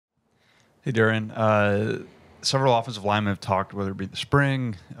Hey, Darren. Several offensive linemen have talked, whether it be the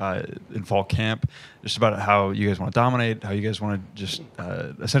spring, in fall camp, just about how you guys want to dominate, how you guys want to just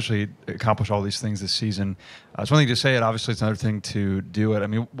essentially accomplish all these things this season. It's one thing to say it. Obviously, it's another thing to do it. I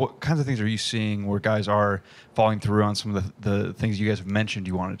mean, what kinds of things are you seeing where guys are following through on some of the things you guys have mentioned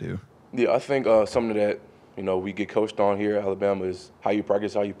you want to do? Yeah, I think something that we get coached on here at Alabama is how you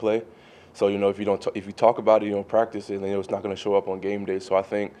practice, how you play. So if you don't if you talk about it, you don't practice it, then it's not going to show up on game day. So I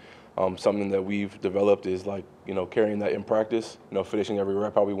think something that we've developed is like carrying that in practice. Finishing every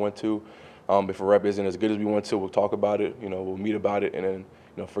rep how we want to. If a rep isn't as good as we want to, we'll talk about it. We'll meet about it, and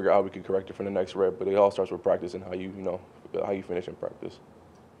then figure out how we can correct it for the next rep. But it all starts with practice and how you finish in practice.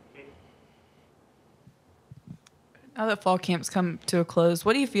 Now that fall camp's come to a close,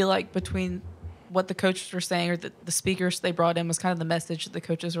 what do you feel like between what the coaches were saying or the speakers they brought in was kind of the message that the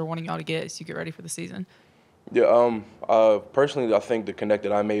coaches are wanting y'all to get as you get ready for the season? Yeah, personally, I think the connect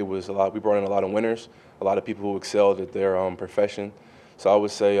that I made was a lot. We brought in a lot of winners, a lot of people who excelled at their profession. So I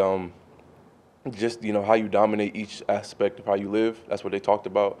would say just how you dominate each aspect of how you live. That's what they talked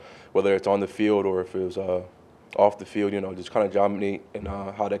about, whether it's on the field or if it was off the field. Just kind of dominate and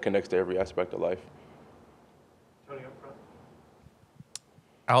how that connects to every aspect of life.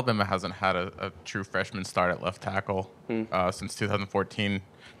 Alabama hasn't had a true freshman start at left tackle since 2014.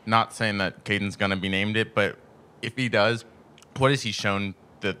 Not saying that Caden's going to be named it, but if he does, what has he shown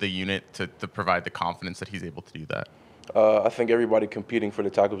the unit to provide the confidence that he's able to do that? I think everybody competing for the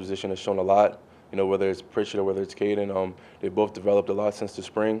tackle position has shown a lot. Whether it's Pritchett or whether it's Caden, they both developed a lot since the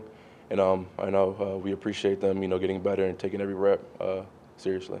spring, and I know we appreciate them, getting better and taking every rep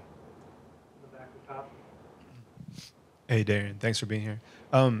seriously. Hey, Darrian, thanks for being here.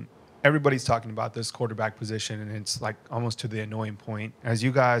 Everybody's talking about this quarterback position, and it's like almost to the annoying point. As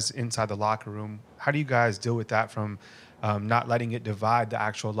you guys inside the locker room, how do you guys deal with that from not letting it divide the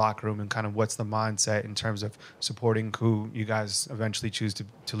actual locker room, and kind of what's the mindset in terms of supporting who you guys eventually choose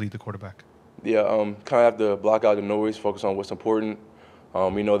to lead the quarterback? Yeah, kind of have to block out the noise, focus on what's important.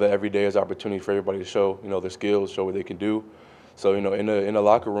 We know that every day is opportunity for everybody to show, their skills, show what they can do. So, in the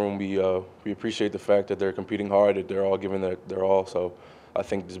locker room, we appreciate the fact that they're competing hard, that they're all giving their all. So, I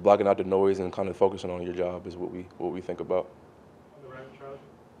think just blocking out the noise and kind of focusing on your job is what we think about.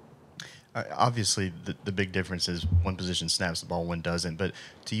 Obviously, the big difference is one position snaps the ball, one doesn't. But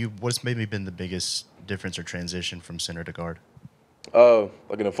to you, what's maybe been the biggest difference or transition from center to guard? Like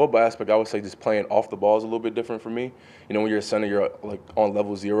in the football aspect, I would say just playing off the ball is a little bit different for me. When you're a center, you're like on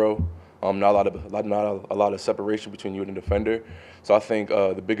level zero. Not a lot of separation between you and the defender. So I think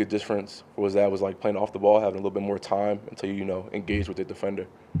the biggest difference was like playing off the ball, having a little bit more time until you engage with the defender.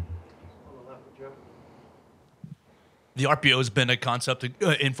 The RPO has been a concept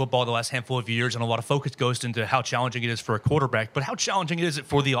in football the last handful of years, and a lot of focus goes into how challenging it is for a quarterback. But how challenging is it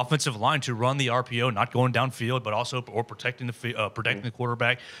for the offensive line to run the RPO, not going downfield, but also protecting the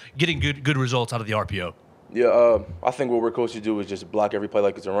quarterback, getting good results out of the RPO? Yeah, I think what we're coached to do is just block every play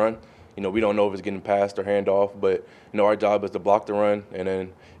like it's a run. We don't know if it's getting passed or hand off, but our job is to block the run, and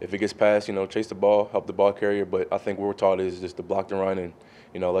then if it gets passed, chase the ball, help the ball carrier. But I think what we're taught is just to block the run and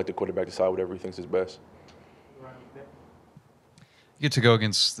let the quarterback decide whatever he thinks is best. You get to go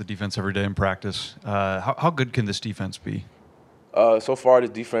against the defense every day in practice. How good can this defense be? So far, the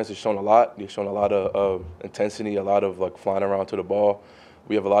defense has shown a lot. They've shown a lot of intensity, a lot of like flying around to the ball.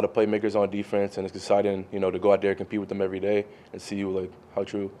 We have a lot of playmakers on defense, and it's exciting, to go out there and compete with them every day and see how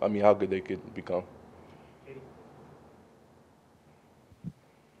good they could become.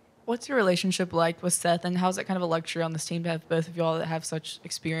 What's your relationship like with Seth, and how's it kind of a luxury on this team to have both of y'all that have such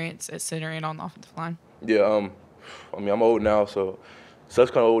experience at center and on the offensive line? Yeah, I'm old now, so Seth's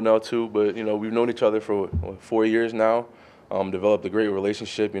kind of old now too. But we've known each other for 4 years now. Developed a great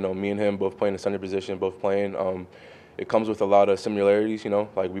relationship. Me and him both playing the center position, both playing. It comes with a lot of similarities.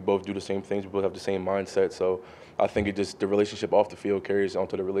 Like we both do the same things, we both have the same mindset. So I think the relationship off the field carries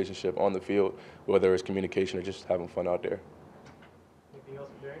onto the relationship on the field, whether it's communication or just having fun out there. Anything else,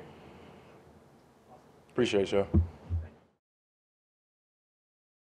 Jerry? Appreciate you.